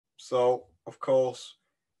So, of course,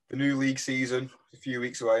 the new league season is a few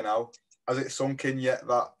weeks away now. Has it sunk in yet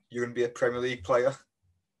that you're going to be a Premier League player?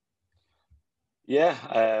 Yeah,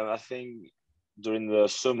 I think during the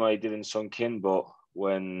summer it didn't sunk in, but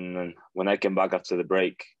when I came back after the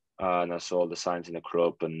break and I saw all the signs in the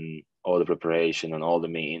club and all the preparation and all the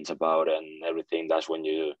meetings about it and everything, that's when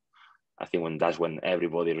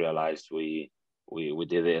everybody realized we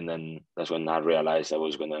did it, and then that's when I realized I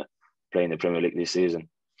was gonna play in the Premier League this season.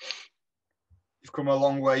 You've come a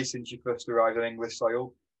long way since you first arrived on English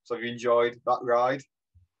soil. So have you enjoyed that ride?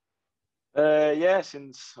 Yeah,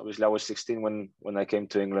 since obviously I was 16 when I came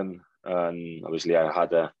to England, and obviously I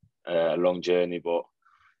had a long journey, but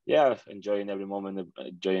yeah, enjoying every moment,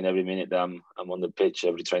 enjoying every minute that I'm on the pitch,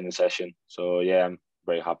 every training session. So yeah, I'm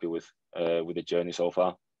very happy with the journey so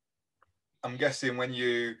far. I'm guessing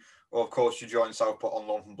of course, you joined Southport on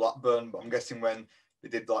loan from Blackburn, but I'm guessing when they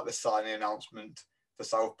did like the signing announcement for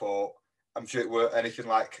Southport, I'm sure it weren't anything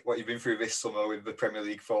like what you've been through this summer with the Premier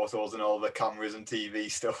League photos and all the cameras and TV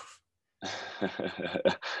stuff.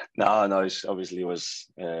 No, it obviously was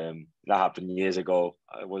that happened years ago.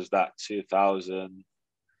 It was that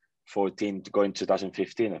 2014 going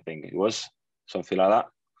 2015, I think it was something like that.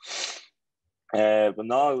 But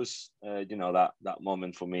no, it was that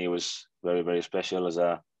moment for me was very, very special as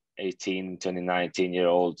a 18,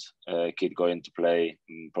 19-year-old kid going to play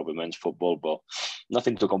probably men's football, but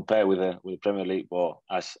nothing to compare with the Premier League, but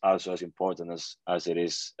also as important as it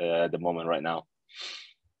is at the moment right now.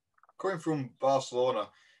 Coming from Barcelona,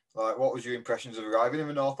 like what was your impressions of arriving in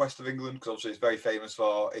the northwest of England? Because obviously it's very famous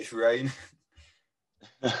for its rain.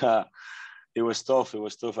 It was tough. It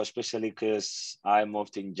was tough, especially because I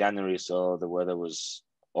moved in January, so the weather was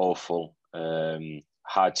awful.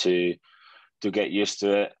 Hard to get used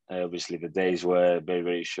to it. Obviously, the days were very,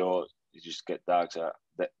 very short. You just get dark at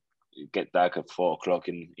 4 o'clock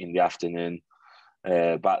in the afternoon.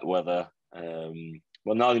 Bad weather.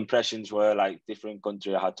 Well, now the impressions were like different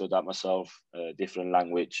country. I had to adapt myself, different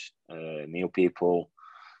language, new people.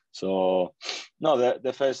 So no,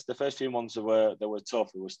 the first few months were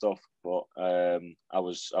tough. It was tough, but I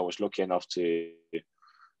was lucky enough to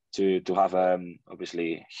have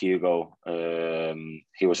obviously Hugo.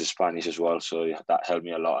 He was Spanish as well, so that helped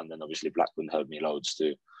me a lot. And then obviously Blackburn helped me loads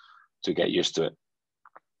to get used to it.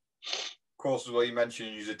 Of course, as well, you mentioned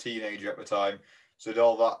you was a teenager at the time. So did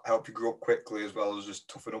all that help you grow up quickly as well as just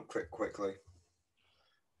toughen up quickly?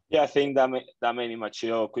 Yeah, I think that made me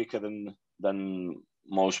mature quicker than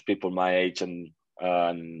most people my age, and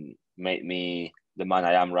made me the man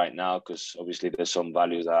I am right now. Because obviously there's some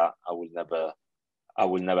values that I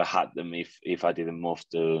will never had them if I didn't move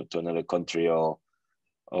to another country or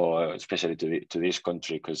especially to this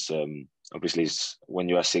country. Because obviously when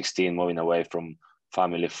you are 16, moving away from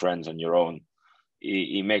family, friends on your own,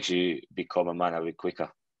 it makes you become a man a bit quicker.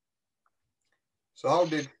 So how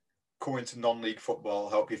did coming to non-league football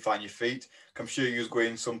help you find your feet? I'm sure you was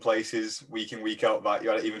going some places week in, week out that you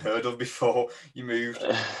hadn't even heard of before you moved.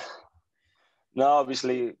 No,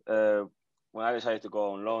 obviously, when I decided to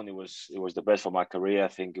go on loan, it was the best for my career. I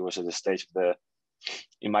think it was at the stage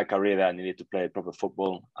in my career that I needed to play proper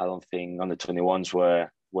football. I don't think under 21s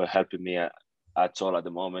were helping me at all at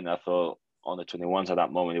the moment. I thought under 21s at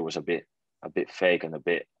that moment it was a bit fake and a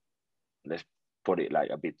bit, let's put it like,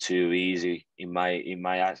 a bit too easy in my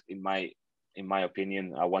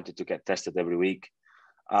opinion. I wanted to get tested every week,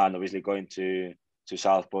 and obviously going to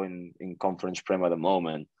Southport in Conference Prem at the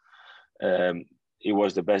moment, it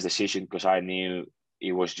was the best decision because I knew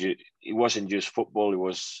it wasn't just football. It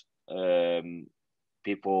was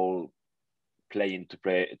people playing to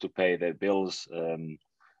pay their bills,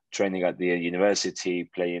 training at the university,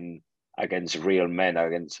 playing against real men,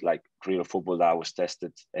 against like real football that I was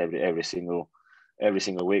tested every single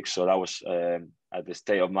week. So that was at the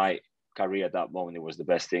state of my career at that moment, it was the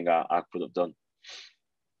best thing I could have done.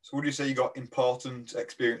 So would you say you got important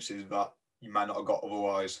experiences that you might not have got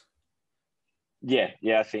otherwise? Yeah.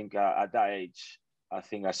 I think at that age, I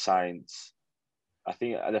think I signed. I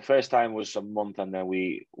think the first time was a month, and then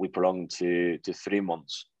we prolonged to 3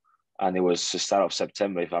 months, and it was the start of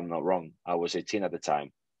September, if I'm not wrong. I was 18 at the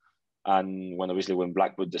time, and when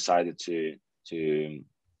Blackwood decided to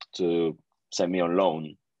send me on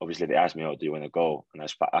loan, obviously they asked me, "Oh, do you want to go?" And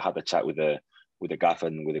I had a chat with the gaffer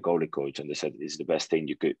and with the goalie coach, and they said it's the best thing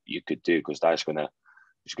you could do because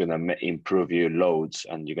it's gonna improve you loads,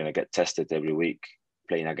 and you're gonna get tested every week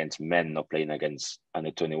playing against men, not playing against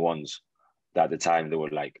under 21s. At the time they were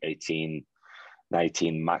like 18,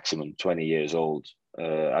 19, maximum 20 years old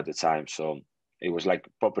at the time. So it was like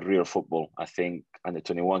proper real football. I think under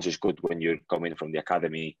 21s is good when you're coming from the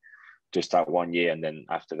academy just that 1 year, and then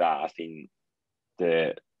after that, I think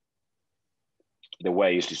the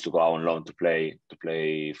way is just to go out on loan to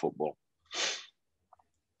play football.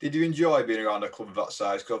 Did you enjoy being around a club of that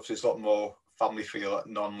size? Because obviously it's a lot more family feel at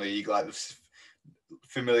non-league, like the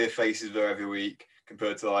familiar faces there every week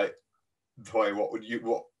compared to like the way what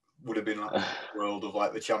would have been like the world of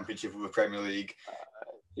like the Championship or the Premier League.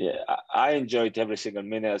 Yeah, I enjoyed every single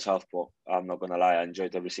minute at Southport. I'm not gonna lie, I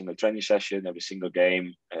enjoyed every single training session, every single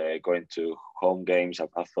game, going to home games. I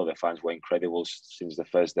thought the fans were incredible since the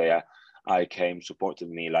first day I came, supported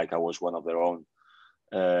me like I was one of their own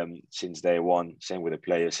since day one. Same with the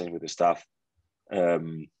players, same with the staff.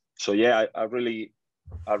 So yeah, I really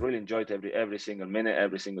enjoyed every single minute,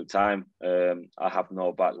 every single time. I have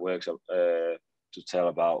no bad words to tell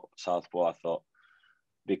about Southport. I thought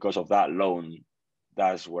because of that loan,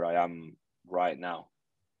 that's where I am right now.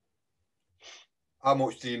 How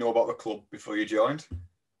much do you know about the club before you joined?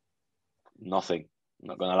 Nothing. I'm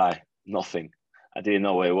not gonna lie, nothing. I didn't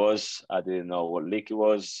know where it was. I didn't know what league it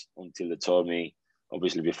was until they told me,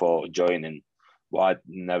 obviously before joining, but I'd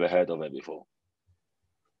never heard of it before.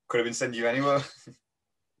 Could have been sending you anywhere.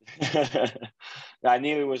 I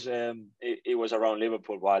knew it was around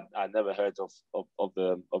Liverpool, but I never heard of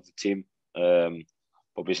the team.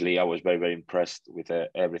 Obviously, I was very, very impressed with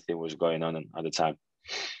everything was going on at the time.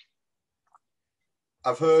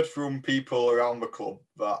 I've heard from people around the club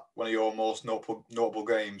that one of your most notable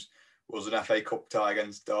games was an FA Cup tie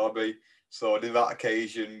against Derby. So did that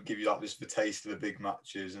occasion give you like just the taste of the big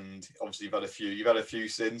matches? And obviously you've had a few. You've had a few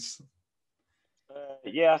since.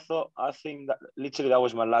 Yeah, I think that literally that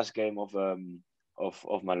was my last game of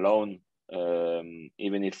my loan.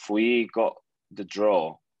 Even if we got the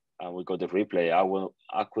draw and we got the replay,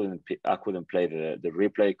 I couldn't play the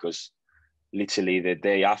replay because literally the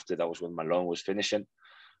day after that was when my loan was finishing.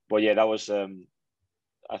 But yeah, that was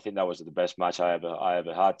I think that was the best match I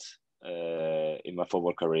ever had in my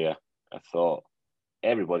football career. I thought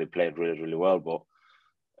everybody played really, really well, but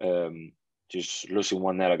just losing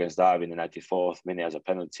 1-0 against Derby in the 94th minute as a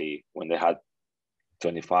penalty when they had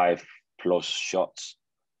 25 plus shots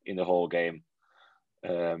in the whole game.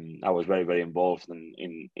 I was very, very involved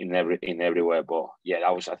in everywhere. But yeah,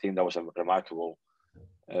 I think that was a remarkable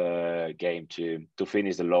game to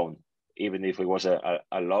finish the loan, even if it was a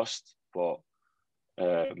loss. But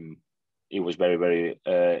it was very, very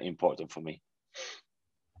important for me.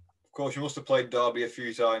 Of course, you must have played Derby a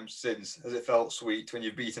few times since. Has it felt sweet when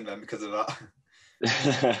you've beaten them because of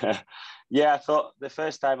that? Yeah, I thought the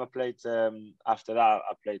first time I played after that,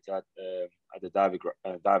 I played at the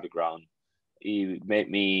Derby ground. It made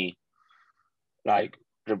me like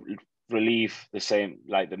relieve the same,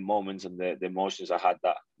 like the moments and the emotions I had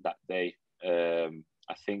that day.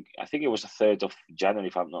 I think it was the 3rd of January,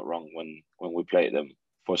 if I'm not wrong, when we played them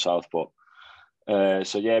for Southport.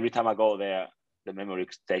 So yeah, every time I go there, the memory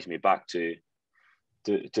takes me back to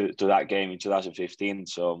that game in 2015.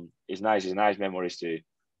 So it's nice memories to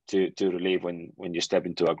relive when you step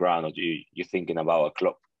into a ground or you're thinking about a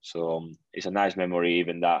club. So it's a nice memory,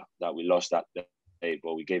 even that we lost that day,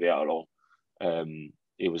 but we gave it our all.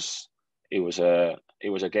 It was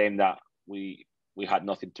a game that we had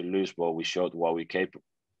nothing to lose, but we showed what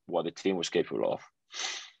the team was capable of.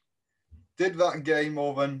 Did that game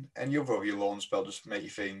more than any other of your loan spell just make you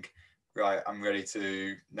think, right, I'm ready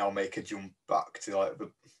to now make a jump back to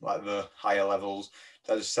the higher levels?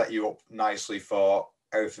 That just set you up nicely for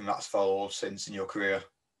everything that's followed since in your career?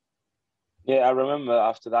 Yeah, I remember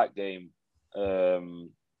after that game, I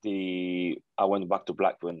went back to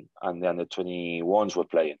Blackburn, and then the 21s were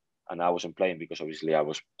playing, and I wasn't playing because obviously I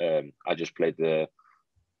just played 2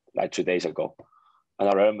 days ago, and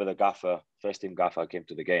I remember the first team gaffer came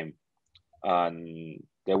to the game, and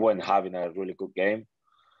they weren't having a really good game.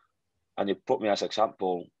 And he put me as an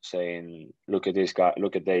example, saying, "Look at this guy.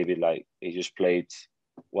 Look at David. Like he just played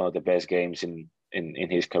one of the best games in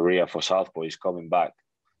his career for Southport. He's coming back.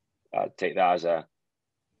 Take that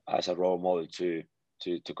as a role model to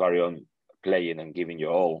carry on playing and giving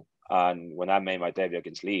your all." And when I made my debut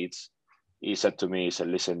against Leeds, he said to me,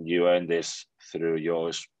 "Listen, you earned this through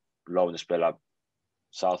your loan spell at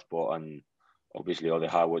Southport, and obviously all the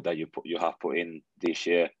hard work that you have put in this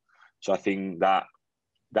year." So I think that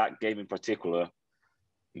game in particular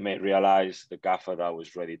made me realise the gaffer that I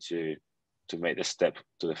was ready to make the step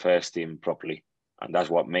to the first team properly, and that's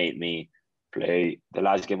what made me play the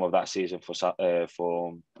last game of that season for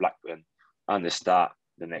Blackburn and start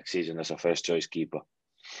the next season as a first choice keeper.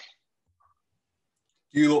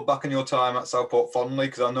 Do you look back on your time at Southport fondly?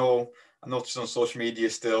 Because I noticed on social media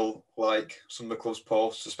still like some of the club's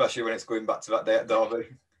posts, especially when it's going back to that day at Derby.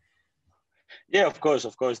 Yeah, of course,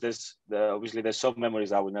 of course. Obviously there's some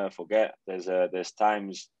memories I will never forget. There's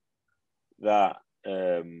times that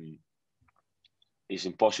it's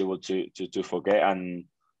impossible to forget. And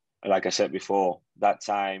like I said before, that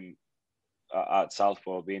time at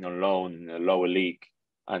Southport, being on loan in the lower league,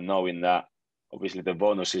 and knowing that obviously the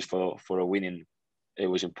bonuses for a winning, it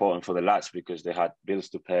was important for the lads because they had bills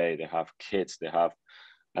to pay, they have kids, they have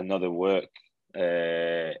another work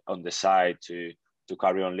on the side to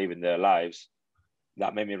carry on living their lives.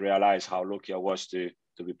 That made me realize how lucky I was to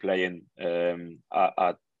be playing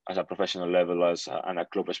as a professional level and a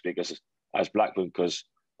club as big as Blackburn. Because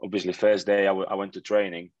obviously first day I went to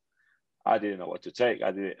training, I didn't know what to take.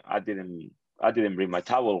 I didn't bring my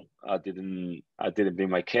towel. I didn't bring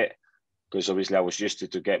my kit because obviously I was used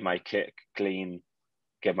to get my kit clean,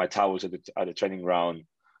 get my towels at the training ground,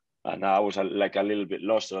 and I was like a little bit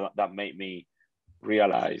lost. So that made me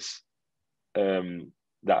realize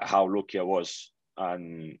that how lucky I was,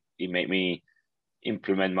 and it made me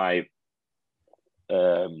implement my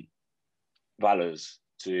values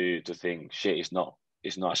to think shit. It's not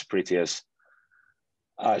as pretty as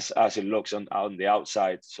it looks on the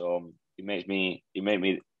outside. So it made me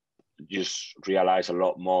just realize a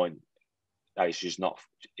lot more that it's just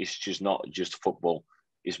not just football.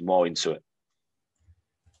 It's more into it.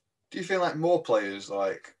 Do you feel like more players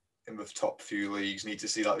like in the top few leagues need to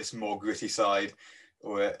see like this more gritty side,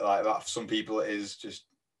 or like that for some people it is just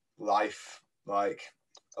life like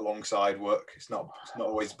alongside work? It's not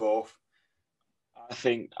always both.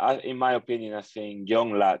 In my opinion, I think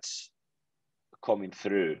young lads coming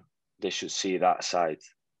through, they should see that side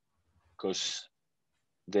because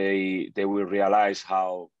they will realize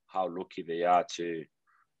how lucky they are to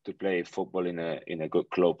play football in a good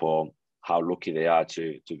club, or how lucky they are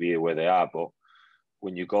to be where they are. But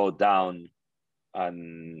when you go down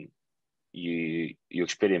and you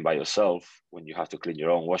experience by yourself, when you have to clean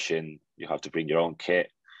your own washing, you have to bring your own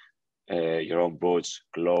kit, your own boots,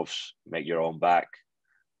 gloves, make your own bag.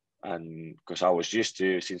 And because I was used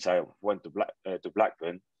to, since I went to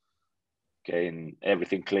Blackburn, getting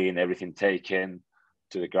everything clean, everything taken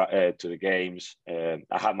to the games. I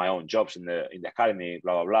had my own jobs in the academy,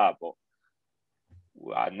 blah blah blah.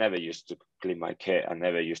 But I never used to clean my kit. I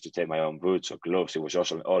never used to take my own boots or gloves. It was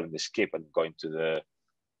also all in the skip and going to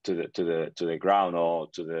the ground or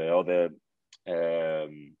to the other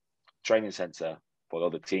training center for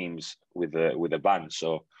other teams with the band.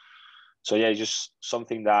 So yeah, just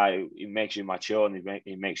something that it makes you mature and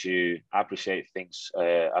it makes you appreciate things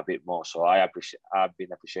a bit more. So I've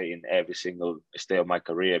been appreciating every single stay of my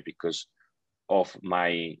career because of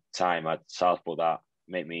my time at Southport. That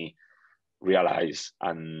made me realize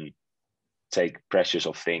and take precious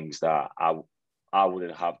of things that I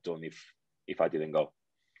wouldn't have done if I didn't go.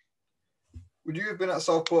 Would you have been at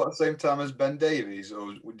Southport at the same time as Ben Davies,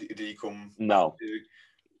 or did he come? No.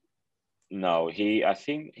 No, I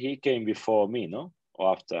think he came before me, no?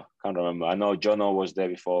 Or after? Can't remember. I know Jono was there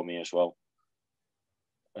before me as well.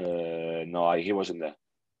 No, he wasn't there.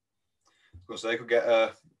 Because they could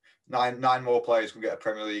get nine more players can get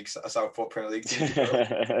a Southport Premier League team.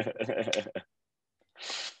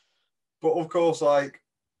 But of course, like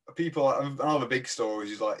people, another big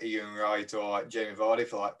stories is like Ian Wright or like Jamie Vardy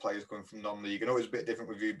for like players coming from non-league. I know it's a bit different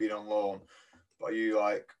with you being on loan, but are you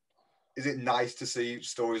like, is it nice to see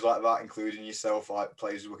stories like that, including yourself, like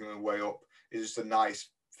players working their way up? Is just a nice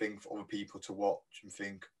thing for other people to watch and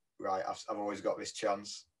think, right, I've always got this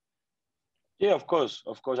chance. Yeah, of course.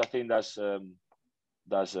 I think that's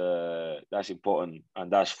important,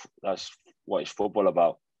 and that's what it's football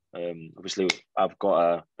about. Obviously, I've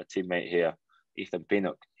got a teammate here, Ethan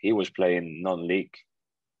Pinnock. He was playing non-league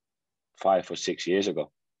 5 or 6 years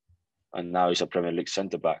ago, and now he's a Premier League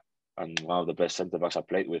centre back and one of the best centre backs I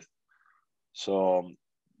played with. So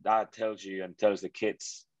that tells you and tells the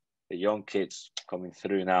kids, the young kids coming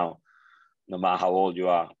through now, no matter how old you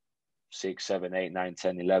are, 6, 7, 8, 9,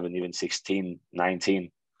 10, 11, even 16,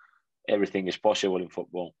 19, everything is possible in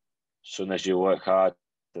football. As soon as you work hard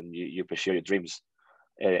and you pursue your dreams,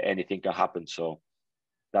 anything can happen. So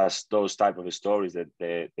that's those type of stories that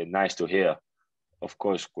they're nice to hear. Of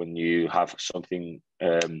course, when you have something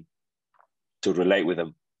to relate with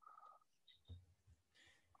them.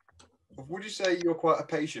 Would you say you're quite a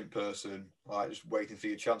patient person, like just waiting for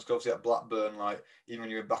your chance? Because obviously at Blackburn, like even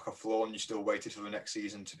when you were back off loan, you still waited for the next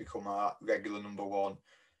season to become a regular number one.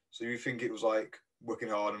 So you think it was like working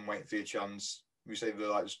hard and waiting for your chance? Would you say the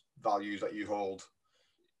like values that you hold?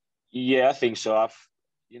 Yeah, I think so.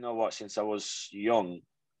 You know what? Since I was young,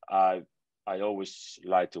 I always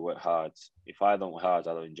like to work hard. If I don't work hard,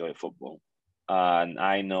 I don't enjoy football. And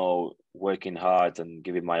I know working hard and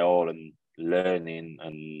giving my all and learning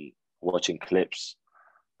and watching clips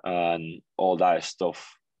and all that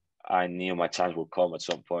stuff, I knew my chance would come at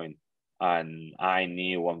some point. And I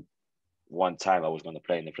knew one time I was going to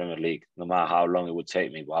play in the Premier League, no matter how long it would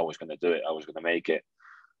take me, but I was going to do it. I was going to make it.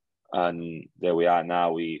 And there we are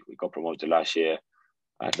now. We got promoted last year.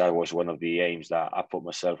 And that was one of the aims that I put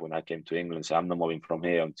myself when I came to England. So I'm not moving from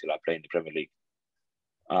here until I play in the Premier League.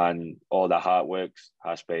 And all that hard work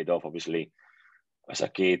has paid off, obviously. As a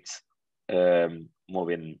kid,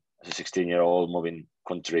 moving as a 16-year-old, moving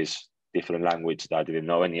countries, different language that I didn't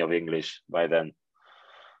know any of English by then.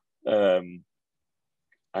 And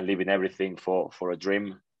leaving everything for a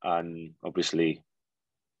dream, and obviously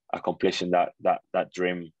accomplishing that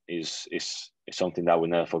dream is something that we'll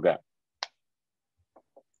never forget.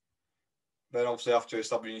 Then obviously after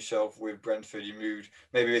establishing yourself with Brentford, you moved.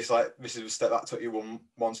 Maybe this is a step that took you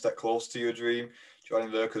one step closer to your dream,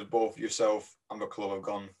 joining there, because both yourself and the club have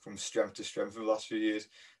gone from strength to strength in the last few years.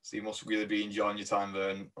 So you must really be enjoying your time there,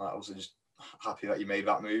 and also just happy that you made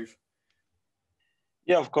that move.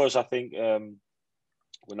 Yeah, of course. I think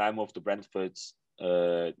when I moved to Brentford,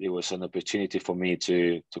 it was an opportunity for me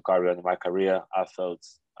to carry on my career. I felt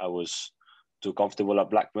I was too comfortable at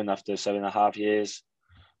Blackburn after 7.5 years,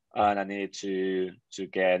 and I needed to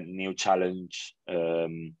get a new challenge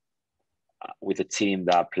with a team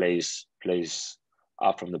that plays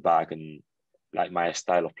up from the back and like my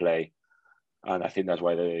style of play. And I think that's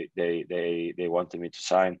why they wanted me to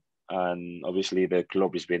sign. And obviously the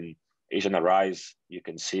club is on a rise. You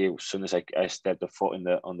can see as soon as I stepped the foot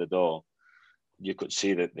on the door, you could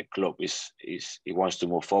see that the club is it wants to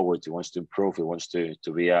move forward, it wants to improve, it wants to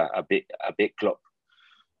be a big club.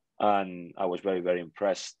 And I was very, very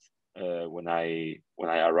impressed when I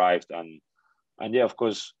arrived. And yeah, of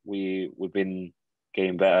course, we've been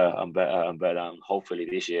getting better and better and better, and hopefully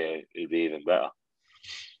this year it'll be even better.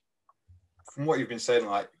 From what you've been saying,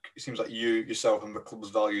 like it seems like you yourself and the club's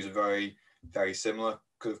values are very, very similar.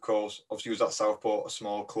 Because of course, obviously you was at Southport, a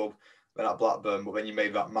small club, then at Blackburn, but then you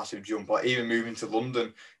made that massive jump. Like even moving to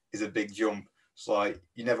London is a big jump. It's like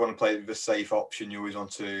you never want to play the safe option. You always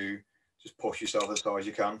want to just push yourself as far as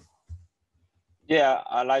you can. Yeah,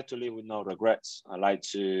 I like to live with no regrets. I like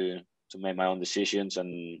to make my own decisions,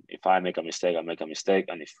 and if I make a mistake, I make a mistake,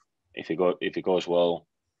 and if it goes well,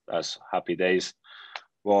 that's happy days.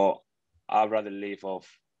 Well, I'd rather live off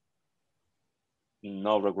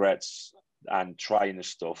no regrets and trying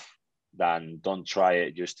stuff than don't try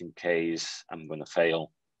it just in case I'm gonna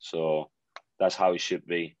fail. So that's how it should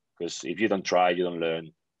be. Because if you don't try, you don't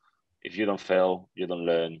learn. If you don't fail, you don't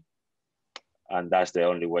learn. And that's the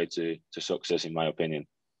only way to success, in my opinion.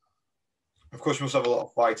 Of course, you must have a lot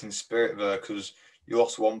of fighting spirit there because you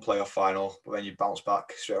lost one playoff final, but then you bounced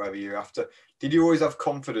back straight away the year after. Did you always have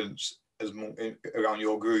confidence around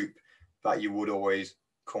your group that you would always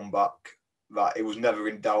come back? That it was never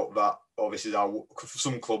in doubt that, oh, this is our. For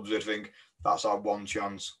some clubs, they think that's our one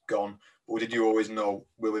chance gone. Or did you always know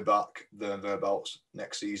we'll be back thereabouts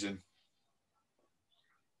next season?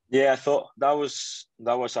 Yeah, I thought that was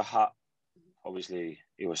a hard. Obviously,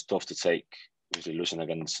 it was tough to take. Obviously, losing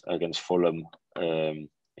against Fulham a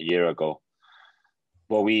year ago,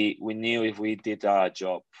 but we knew if we did our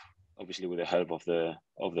job, obviously with the help of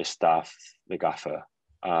the staff, the gaffer,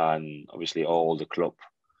 and obviously all the club,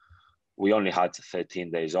 we only had 13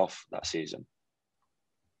 days off that season,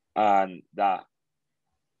 and that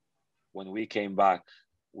when we came back,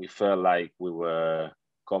 we felt like we were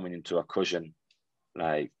coming into a cushion,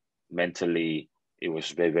 like mentally, it was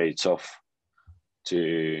very, very tough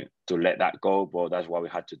to let that go, but that's what we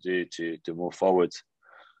had to do to move forward.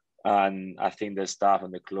 And I think the staff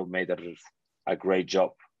and the club made a great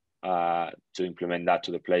job to implement that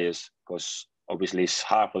to the players, because obviously it's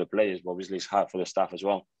hard for the players, but obviously it's hard for the staff as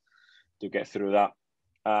well to get through that.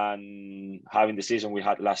 And having the season we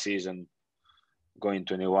had last season, going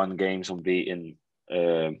 21 games unbeaten,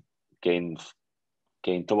 getting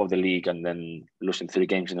top of the league and then losing 3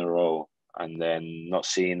 games in a row, and then not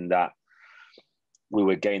seeing that we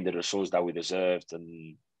were getting the results that we deserved,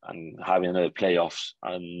 and having another playoffs.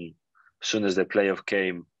 And as soon as the playoff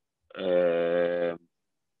came,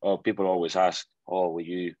 people always ask, "Oh,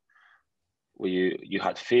 you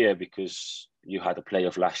had fear because you had a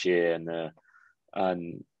playoff last year,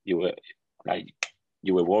 and you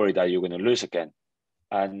were worried that you were going to lose again."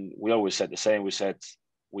 And we always said the same. We said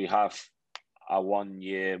we have a 1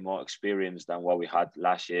 year more experience than what we had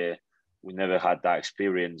last year. We never had that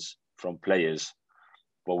experience from players.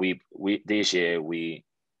 But we this year,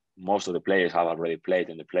 most of the players have already played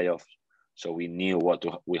in the playoffs, so we knew what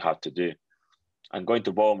we had to do. And going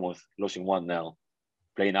to Bournemouth, losing 1-0,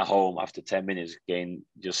 playing at home after 10 minutes, again,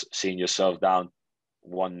 just seeing yourself down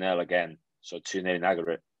 1-0 again, so 2-0 in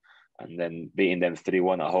aggregate, and then beating them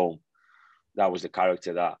 3-1 at home. That was the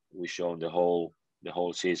character that we shown the whole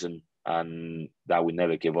season, and that we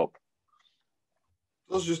never give up.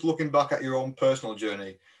 Plus, just looking back at your own personal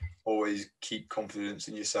journey, always keep confidence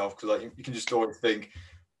in yourself, because like you can just always think.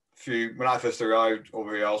 When I first arrived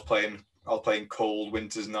over here, I was playing cold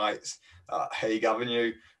winter's nights at Hague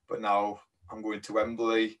Avenue, but now I'm going to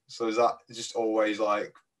Wembley. So is that just always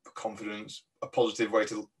like confidence, a positive way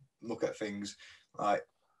to look at things? Like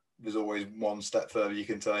there's always one step further you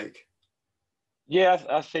can take. Yeah,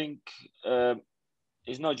 I think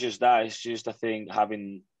it's not just that. It's just, I think,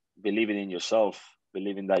 believing in yourself,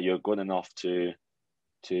 believing that you're good enough to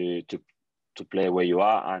play where you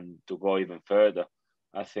are and to go even further.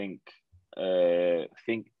 I think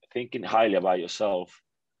thinking highly about yourself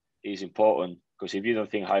is important, because if you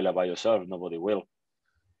don't think highly about yourself, nobody will.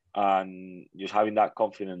 And just having that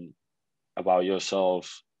confidence about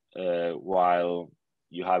yourself while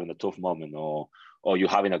you're having a tough moment, or you're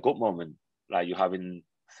having a good moment, like you're having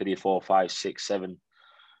 3, 4, 5, 6, 7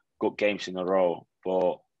 good games in a row,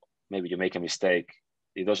 but maybe you make a mistake.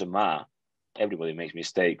 It doesn't matter. Everybody makes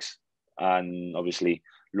mistakes, and obviously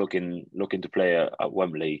looking to play at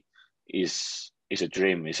Wembley is a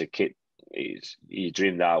dream. It's a kid. You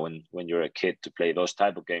dream that when you're a kid to play those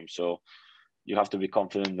type of games. So you have to be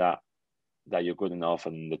confident that you're good enough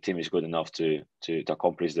and the team is good enough to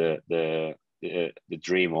accomplish the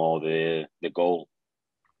dream or the goal.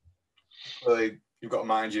 Really, you've got to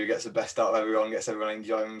mind you, gets the best out of everyone, gets everyone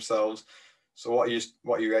enjoying themselves. So what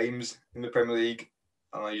are your aims in the Premier League?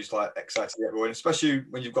 And are you just like excited to get going, especially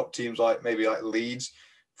when you've got teams like maybe like Leeds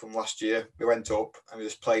from last year? They went up and they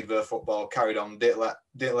just played their football, carried on, didn't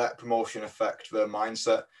let promotion affect their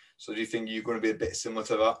mindset. So do you think you're going to be a bit similar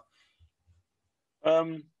to that?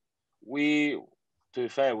 To be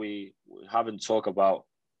fair, we haven't talked about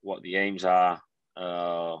what the aims are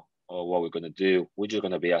or what we're going to do. We're just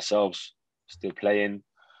going to be ourselves, still playing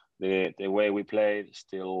the way we played,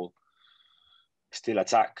 still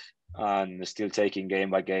attack, and still taking game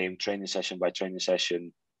by game, training session by training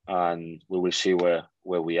session, and we will see where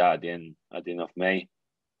we are at the end of May.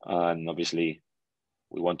 And obviously,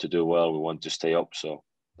 we want to do well. We want to stay up. So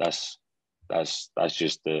that's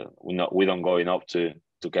just we don't going up to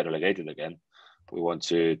get relegated again. We want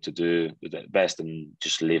to do the best and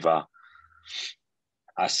just leave a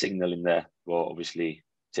signal in there. But obviously,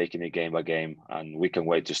 taking it game by game, and we can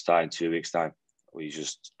wait to start in 2 weeks' time. We're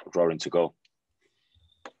just roaring to go.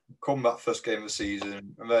 Come back first game of the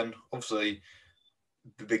season, and then obviously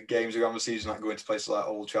the big games around the season, like going to places like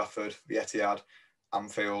Old Trafford, the Etihad,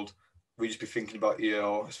 Anfield. We just be thinking about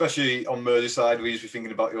especially on Merseyside, we just be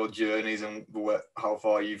thinking about your journeys and how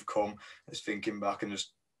far you've come. Just thinking back, and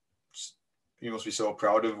just you must be so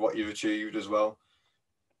proud of what you've achieved as well.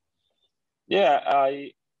 Yeah,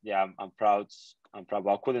 I'm proud. But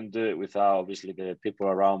I couldn't do it without obviously the people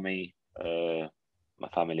around me, my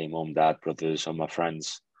family, mom, dad, brothers, and my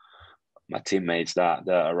friends, my teammates that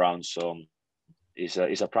are around. So it's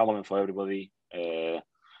a proud moment for everybody,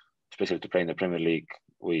 especially to play in the Premier League,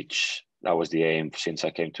 which that was the aim since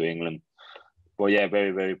I came to England. But yeah,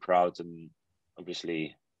 very, very proud, and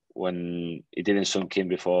obviously when it didn't sunk in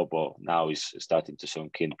before, but now it's starting to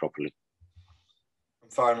sunk in properly.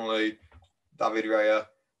 And finally, David Raya,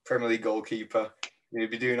 Premier League goalkeeper.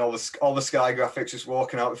 You'd be doing all the Sky graphics, just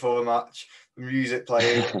walking out before the match, the music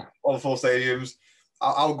playing, all the full stadiums.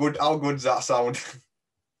 How good does that sound?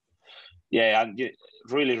 Yeah, and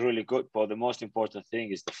really, really good. But the most important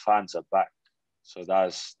thing is the fans are back. So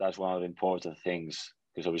that's one of the important things,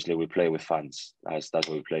 because obviously we play with fans. That's what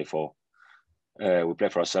we play for. We play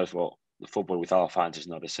for ourselves, but the football without fans is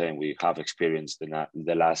not the same. We have experienced in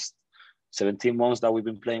the last 17 months that we've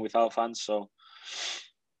been playing without fans. So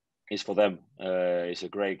it's for them. It's a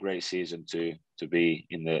great season to be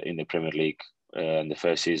in the Premier League. And the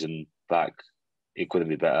first season back, it couldn't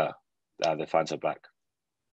be better. The fans are back.